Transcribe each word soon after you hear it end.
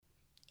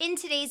In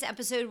today's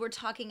episode, we're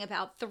talking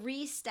about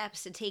 3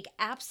 steps to take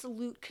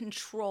absolute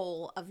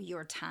control of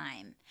your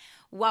time.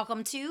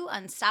 Welcome to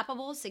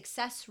Unstoppable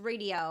Success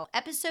Radio,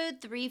 episode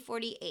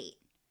 348.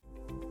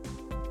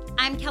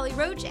 I'm Kelly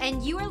Roach,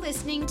 and you are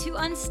listening to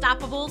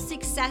Unstoppable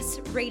Success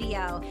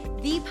Radio,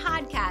 the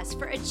podcast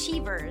for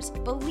achievers,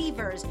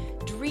 believers,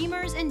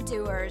 dreamers, and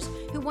doers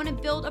who want to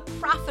build a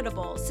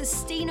profitable,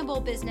 sustainable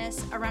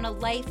business around a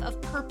life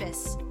of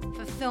purpose,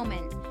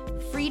 fulfillment,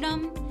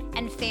 freedom,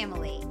 and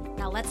family.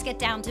 Now let's get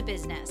down to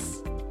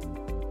business.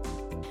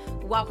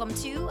 Welcome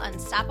to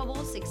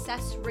Unstoppable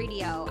Success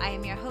Radio. I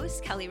am your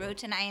host, Kelly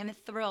Roach, and I am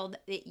thrilled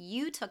that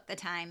you took the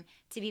time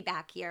to be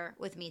back here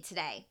with me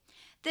today.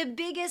 The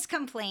biggest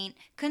complaint,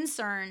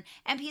 concern,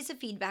 and piece of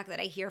feedback that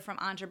I hear from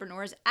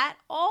entrepreneurs at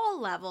all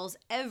levels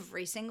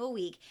every single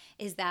week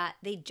is that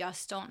they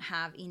just don't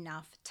have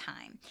enough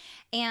time.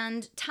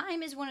 And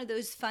time is one of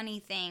those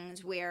funny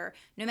things where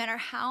no matter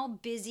how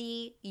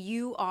busy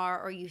you are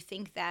or you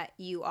think that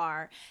you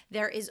are,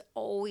 there is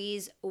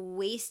always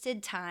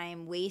wasted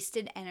time,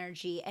 wasted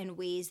energy, and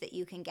ways that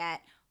you can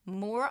get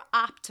more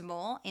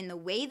optimal in the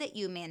way that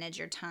you manage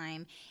your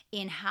time,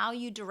 in how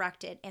you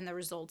direct it, and the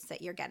results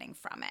that you're getting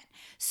from it.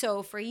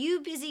 So for you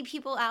busy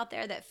people out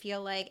there that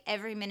feel like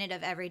every minute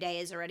of every day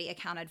is already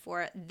accounted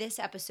for, this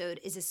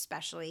episode is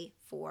especially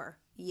for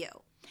you.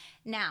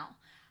 Now,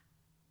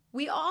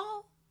 we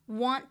all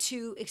want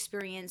to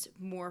experience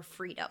more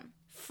freedom.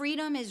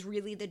 Freedom is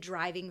really the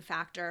driving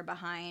factor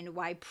behind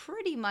why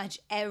pretty much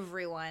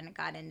everyone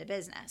got into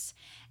business.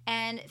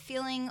 And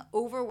feeling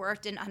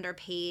overworked and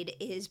underpaid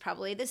is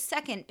probably the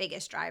second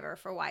biggest driver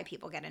for why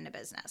people get into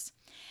business.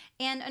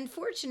 And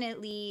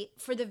unfortunately,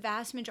 for the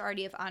vast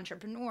majority of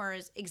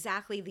entrepreneurs,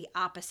 exactly the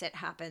opposite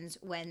happens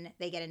when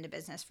they get into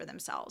business for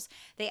themselves.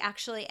 They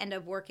actually end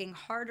up working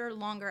harder,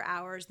 longer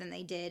hours than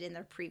they did in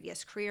their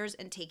previous careers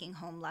and taking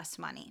home less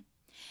money.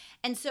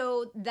 And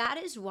so that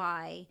is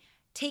why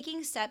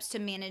taking steps to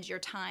manage your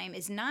time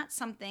is not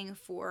something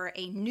for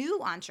a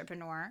new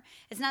entrepreneur.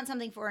 It's not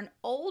something for an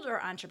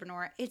older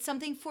entrepreneur. It's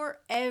something for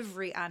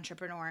every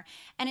entrepreneur.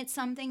 And it's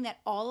something that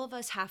all of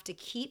us have to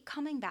keep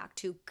coming back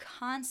to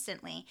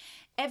constantly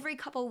every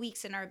couple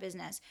weeks in our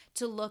business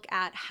to look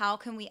at how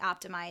can we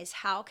optimize,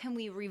 how can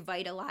we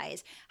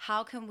revitalize,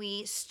 how can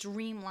we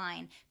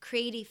streamline,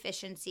 create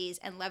efficiencies,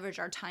 and leverage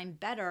our time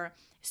better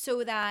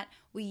so that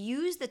we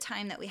use the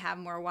time that we have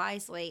more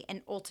wisely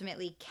and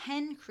ultimately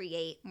can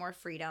create more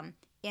freedom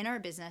in our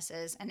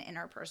businesses and in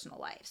our personal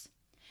lives.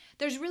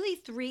 There's really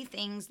 3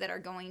 things that are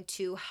going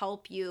to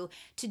help you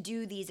to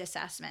do these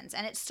assessments.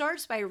 And it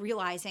starts by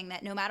realizing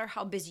that no matter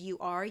how busy you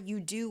are,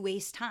 you do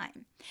waste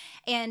time.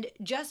 And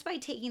just by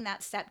taking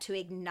that step to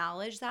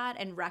acknowledge that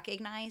and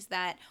recognize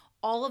that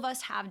all of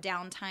us have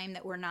downtime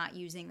that we're not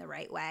using the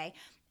right way,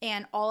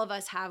 and all of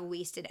us have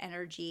wasted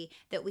energy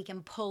that we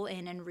can pull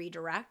in and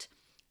redirect,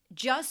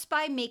 just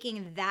by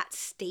making that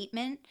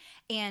statement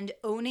and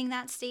owning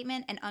that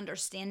statement and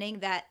understanding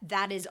that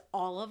that is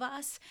all of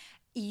us,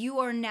 you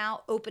are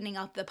now opening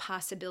up the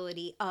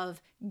possibility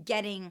of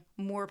getting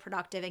more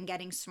productive and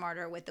getting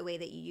smarter with the way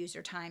that you use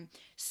your time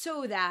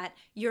so that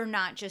you're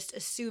not just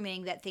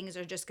assuming that things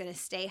are just going to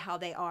stay how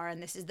they are and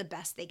this is the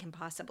best they can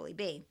possibly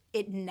be.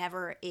 It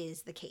never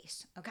is the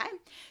case, okay?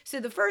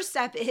 So the first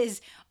step is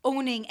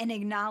owning and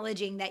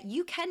acknowledging that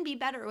you can be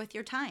better with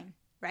your time,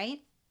 right?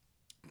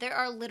 There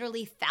are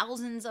literally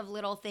thousands of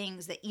little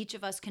things that each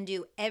of us can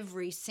do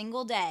every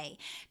single day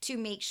to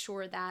make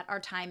sure that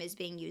our time is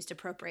being used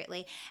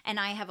appropriately. And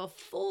I have a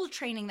full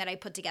training that I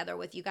put together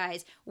with you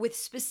guys with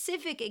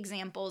specific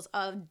examples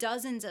of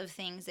dozens of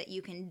things that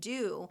you can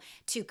do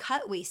to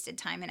cut wasted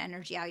time and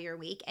energy out of your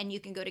week. And you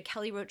can go to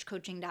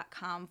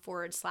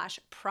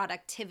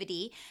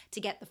kellyroachcoaching.com/productivity to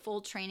get the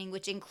full training,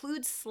 which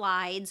includes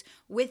slides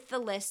with the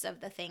list of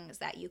the things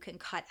that you can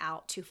cut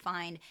out to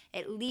find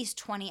at least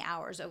 20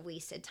 hours of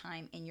wasted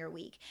time in your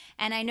week.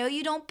 And I know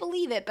you don't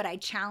believe it, but I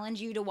challenge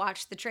you to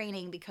watch the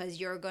training because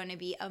you're going to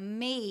be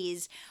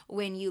amazed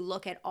when you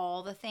look at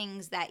all the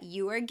things that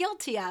you are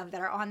guilty of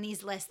that are on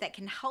these lists that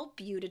can help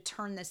you to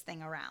turn this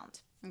thing around.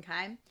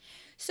 Okay?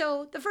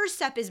 So the first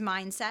step is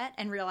mindset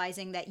and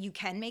realizing that you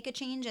can make a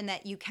change and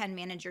that you can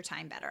manage your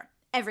time better.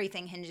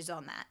 Everything hinges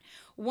on that.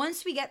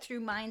 Once we get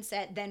through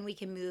mindset, then we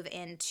can move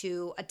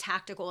into a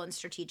tactical and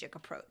strategic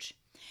approach.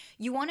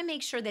 You want to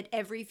make sure that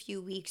every few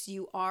weeks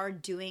you are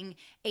doing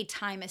a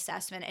time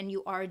assessment and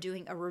you are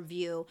doing a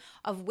review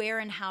of where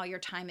and how your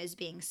time is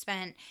being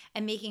spent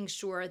and making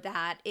sure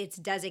that it's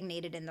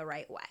designated in the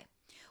right way.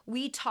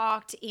 We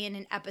talked in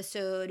an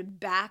episode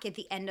back at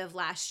the end of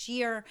last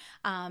year,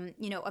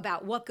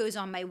 about what goes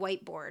on my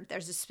whiteboard.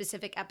 There's a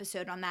specific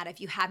episode on that.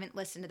 If you haven't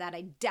listened to that,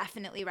 I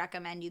definitely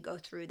recommend you go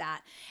through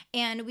that.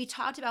 And we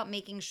talked about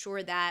making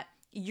sure that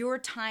your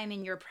time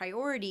and your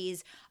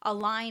priorities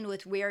align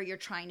with where you're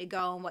trying to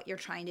go and what you're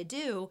trying to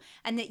do,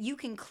 and that you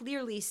can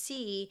clearly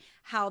see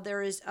how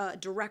there is a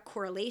direct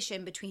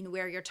correlation between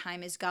where your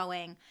time is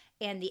going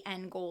and the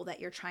end goal that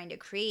you're trying to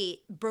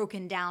create,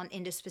 broken down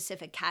into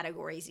specific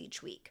categories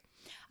each week.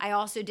 I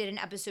also did an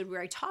episode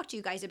where I talked to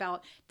you guys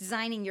about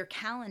designing your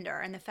calendar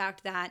and the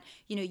fact that,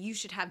 you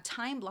should have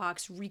time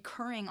blocks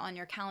recurring on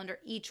your calendar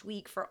each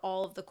week for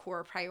all of the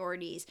core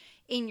priorities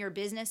in your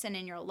business and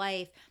in your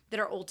life that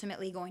are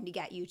ultimately going to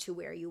get you to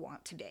where you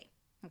want to be.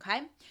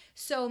 Okay?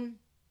 So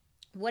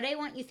what I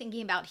want you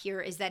thinking about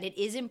here is that it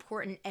is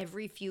important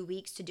every few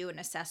weeks to do an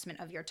assessment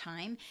of your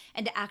time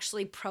and to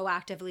actually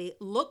proactively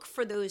look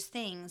for those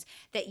things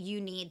that you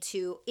need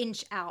to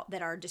inch out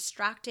that are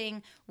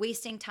distracting,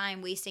 wasting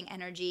time, wasting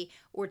energy,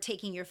 or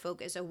taking your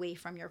focus away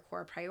from your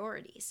core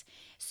priorities.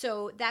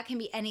 So that can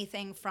be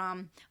anything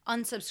from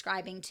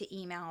unsubscribing to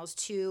emails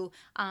to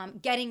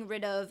getting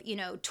rid of,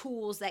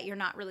 tools that you're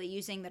not really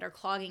using that are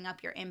clogging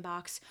up your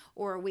inbox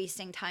or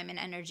wasting time and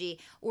energy,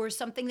 or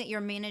something that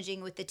you're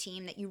managing with the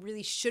team that you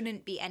really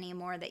shouldn't be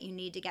anymore, that you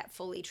need to get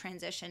fully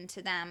transitioned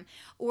to them,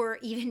 or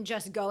even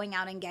just going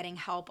out and getting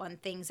help on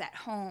things at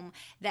home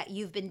that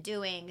you've been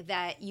doing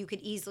that you could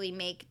easily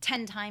make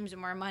 10 times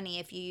more money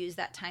if you use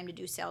that time to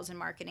do sales and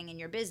marketing in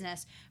your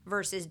business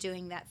versus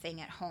doing that thing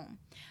at home,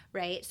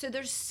 right? So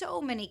there's so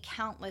many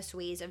countless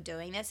ways of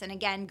doing this. And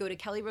again, go to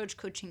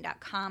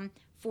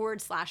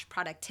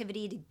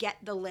kellyroachcoaching.com/productivity to get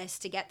the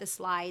list, to get the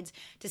slides,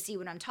 to see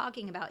what I'm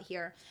talking about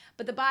here.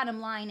 But the bottom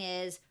line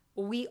is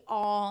we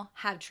all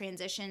have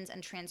transitions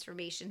and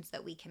transformations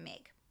that we can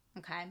make.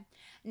 Okay.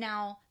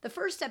 Now, the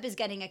first step is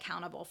getting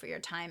accountable for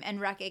your time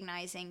and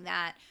recognizing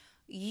that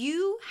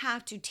you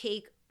have to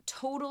take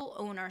total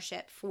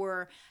ownership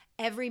for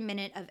every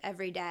minute of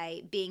every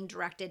day being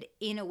directed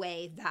in a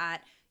way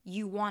that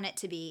you want it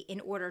to be in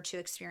order to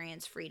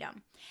experience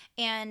freedom.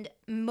 And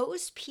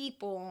most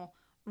people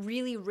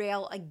really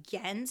rail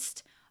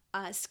against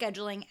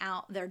scheduling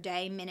out their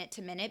day minute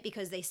to minute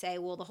because they say,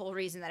 well, the whole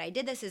reason that I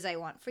did this is I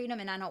want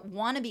freedom and I don't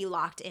want to be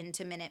locked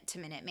into minute to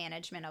minute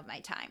management of my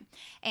time.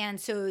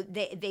 And so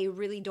they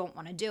really don't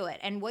want to do it.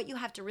 And what you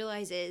have to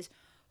realize is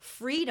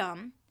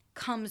freedom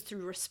comes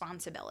through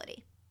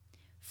responsibility.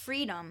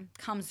 Freedom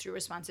comes through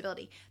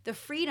responsibility. The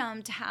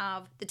freedom to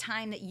have the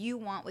time that you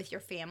want with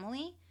your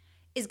family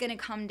is going to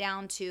come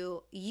down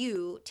to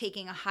you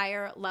taking a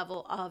higher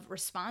level of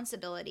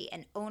responsibility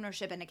and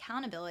ownership and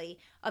accountability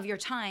of your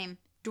time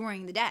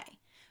during the day,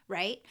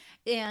 right?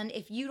 And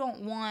if you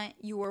don't want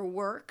your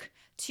work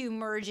to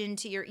merge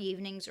into your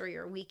evenings or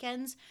your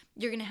weekends,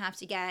 you're going to have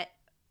to get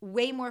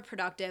way more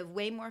productive,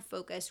 way more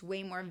focused,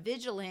 way more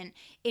vigilant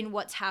in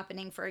what's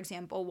happening, for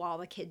example, while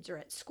the kids are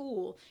at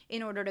school,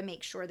 in order to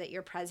make sure that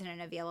you're present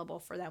and available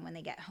for them when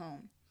they get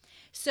home.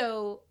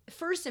 So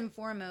first and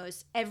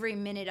foremost, every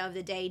minute of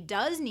the day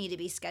does need to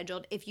be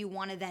scheduled if you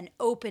want to then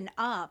open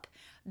up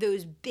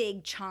those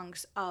big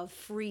chunks of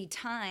free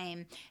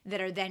time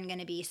that are then going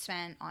to be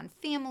spent on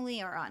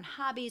family or on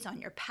hobbies, on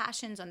your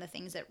passions, on the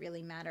things that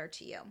really matter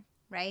to you,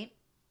 right?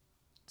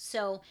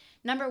 So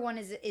number one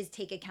is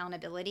take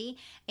accountability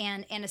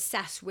and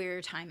assess where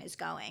your time is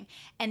going.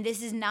 And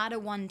this is not a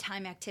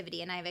one-time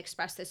activity. And I've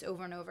expressed this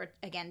over and over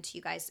again to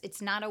you guys.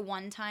 It's not a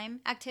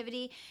one-time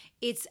activity.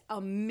 It's a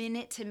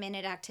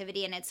minute-to-minute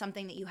activity. And it's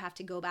something that you have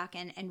to go back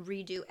and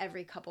redo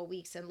every couple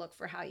weeks and look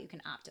for how you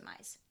can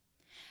optimize.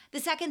 The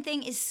second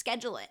thing is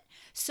schedule it.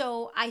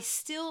 So I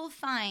still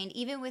find,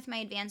 even with my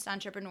advanced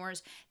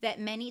entrepreneurs, that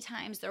many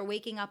times they're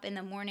waking up in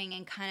the morning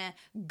and kind of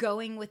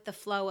going with the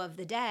flow of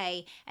the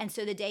day. And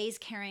so the day is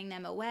carrying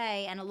them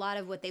away. And a lot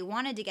of what they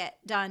wanted to get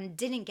done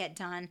didn't get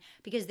done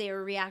because they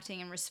were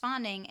reacting and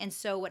responding. And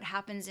so what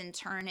happens in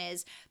turn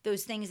is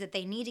those things that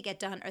they need to get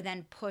done are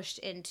then pushed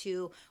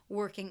into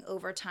working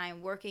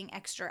overtime, working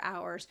extra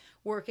hours,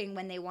 working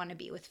when they want to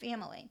be with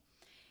family.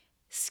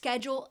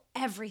 Schedule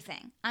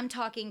everything. I'm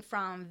talking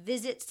from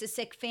visits to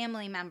sick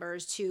family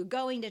members, to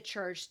going to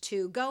church,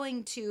 to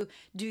going to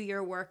do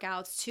your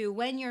workouts, to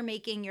when you're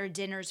making your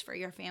dinners for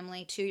your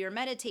family, to your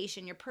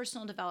meditation, your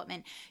personal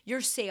development, your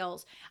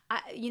sales.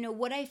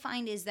 What I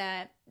find is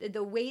that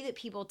the way that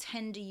people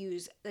tend to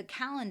use the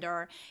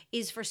calendar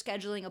is for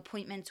scheduling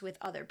appointments with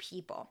other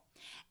people.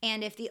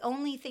 And if the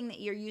only thing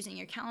that you're using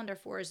your calendar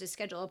for is to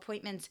schedule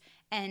appointments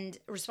and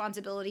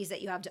responsibilities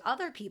that you have to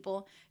other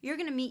people, you're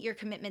going to meet your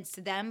commitments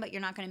to them, but you're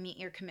not going to meet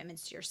your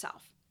commitments to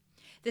yourself.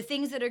 The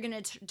things that are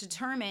going to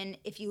determine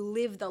if you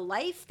live the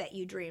life that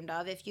you dreamed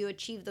of, if you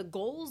achieve the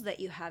goals that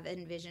you have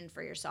envisioned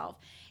for yourself,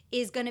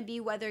 is going to be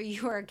whether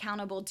you are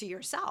accountable to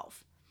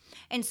yourself.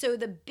 And so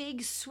the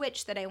big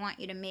switch that I want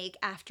you to make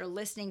after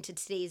listening to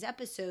today's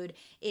episode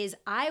is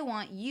I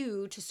want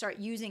you to start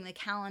using the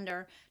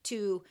calendar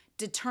to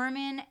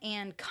determine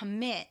and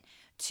commit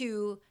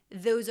to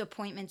those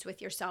appointments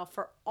with yourself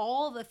for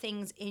all the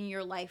things in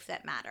your life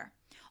that matter.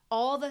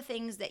 All the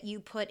things that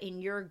you put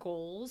in your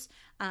goals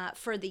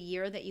for the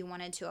year that you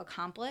wanted to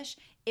accomplish,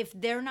 if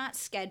they're not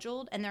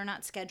scheduled, and they're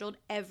not scheduled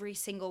every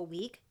single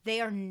week,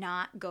 they are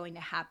not going to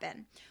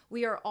happen.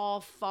 We are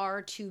all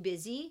far too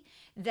busy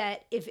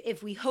that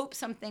if we hope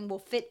something will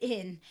fit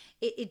in,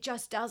 it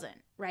just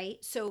doesn't,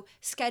 right? So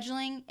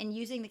scheduling and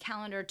using the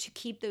calendar to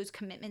keep those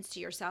commitments to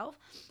yourself.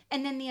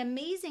 And then the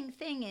amazing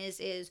thing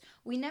is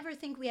we never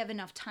think we have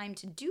enough time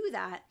to do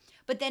that.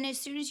 But then as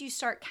soon as you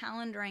start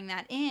calendaring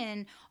that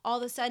in, all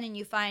of a sudden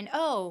you find,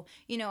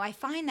 I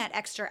find that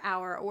extra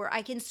hour, or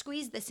I can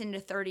squeeze this into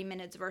 30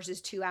 minutes versus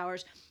 2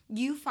 hours.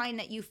 You find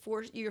that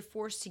you're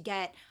forced to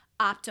get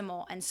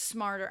optimal and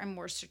smarter and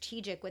more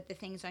strategic with the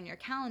things on your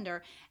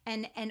calendar,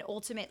 and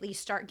ultimately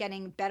start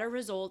getting better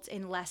results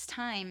in less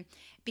time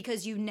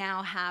because you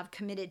now have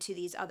committed to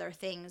these other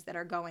things that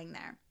are going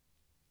there.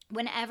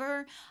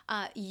 Whenever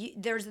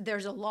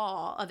there's a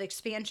law of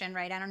expansion,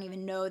 right? I don't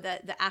even know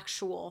the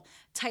actual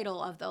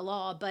title of the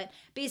law, but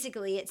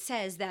basically it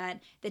says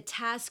that the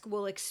task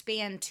will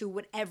expand to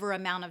whatever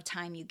amount of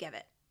time you give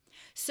it.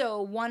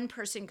 So one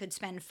person could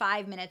spend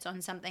 5 minutes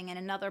on something and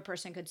another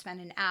person could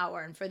spend an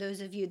hour. And for those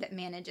of you that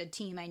manage a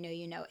team, I know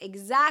you know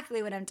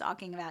exactly what I'm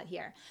talking about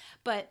here.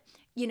 But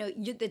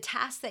the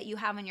tasks that you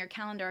have on your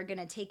calendar are going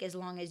to take as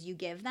long as you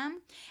give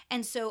them.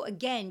 And so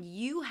again,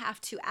 you have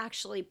to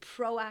actually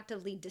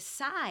proactively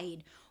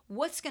decide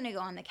what's going to go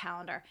on the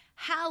calendar,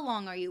 how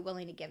long are you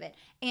willing to give it,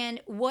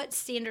 and what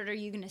standard are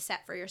you going to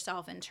set for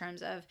yourself in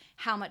terms of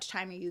how much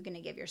time are you going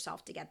to give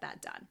yourself to get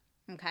that done.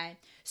 Okay,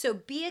 so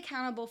be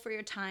accountable for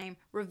your time,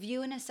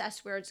 review and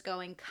assess where it's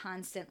going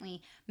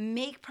constantly,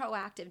 make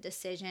proactive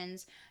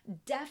decisions,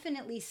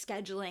 definitely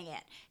scheduling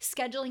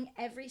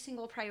every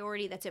single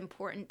priority that's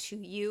important to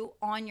you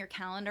on your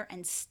calendar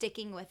and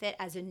sticking with it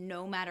as a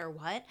no matter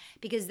what,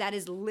 because that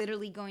is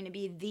literally going to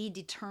be the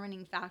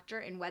determining factor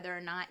in whether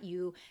or not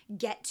you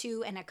get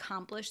to and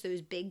accomplish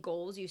those big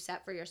goals you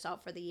set for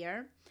yourself for the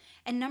year.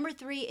 And number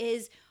 3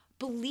 is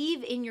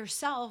believe in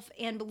yourself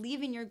and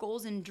believe in your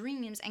goals and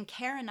dreams and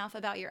care enough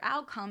about your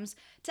outcomes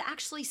to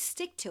actually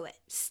stick to it.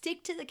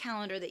 Stick to the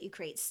calendar that you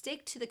create.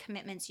 Stick to the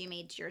commitments you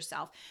made to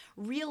yourself.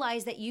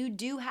 Realize that you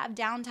do have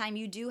downtime.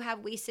 You do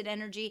have wasted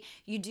energy.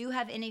 You do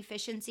have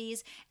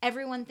inefficiencies.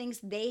 Everyone thinks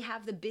they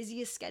have the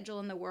busiest schedule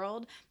in the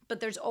world, but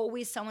there's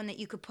always someone that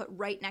you could put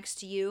right next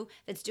to you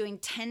that's doing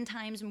 10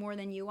 times more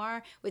than you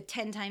are with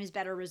 10 times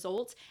better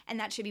results. And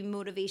that should be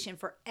motivation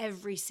for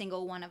every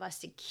single one of us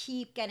to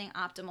keep getting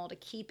optimal, to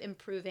keep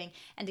improving,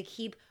 and to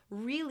keep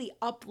really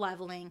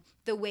up-leveling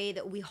the way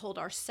that we hold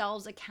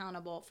ourselves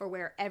accountable for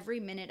where every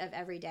minute of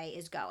every day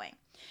is going.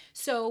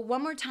 So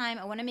one more time,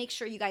 I want to make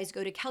sure you guys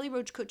go to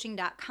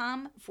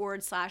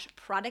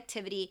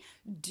kellyroachcoaching.com/productivity.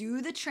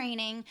 Do the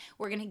training.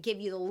 We're going to give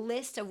you the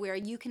list of where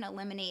you can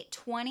eliminate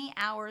 20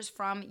 hours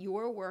from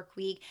your work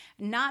week,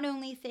 not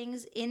only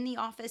things in the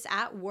office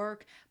at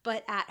work,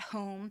 but at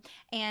home,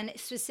 and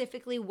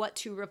specifically what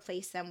to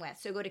replace them with.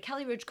 So go to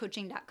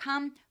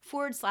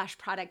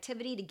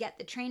kellyroachcoaching.com/productivity to get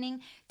the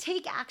training.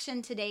 Take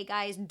action today,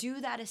 guys.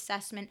 Do that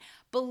assessment.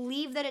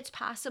 Believe that it's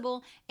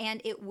possible,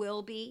 and it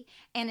will be.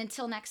 And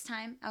until next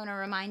time, I want to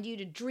remind you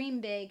to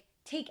dream big,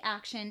 take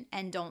action,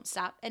 and don't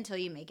stop until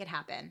you make it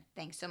happen.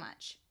 Thanks so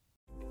much.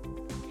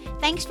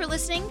 Thanks for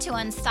listening to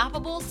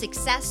Unstoppable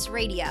Success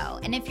Radio.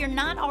 And if you're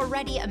not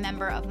already a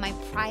member of my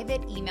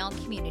private email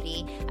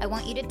community, I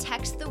want you to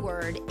text the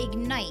word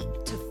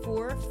IGNITE to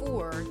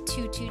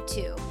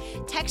 44222.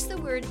 Text the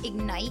word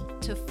IGNITE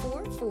to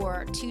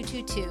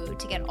 44222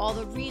 to get all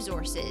the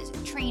resources,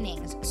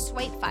 trainings,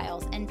 swipe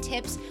files, and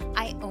tips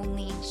I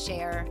only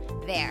share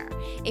there.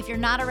 If you're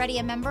not already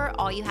a member,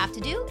 all you have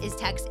to do is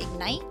text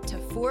IGNITE to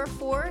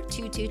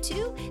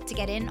 44222 to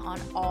get in on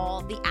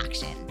all the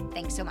action.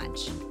 Thanks so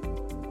much.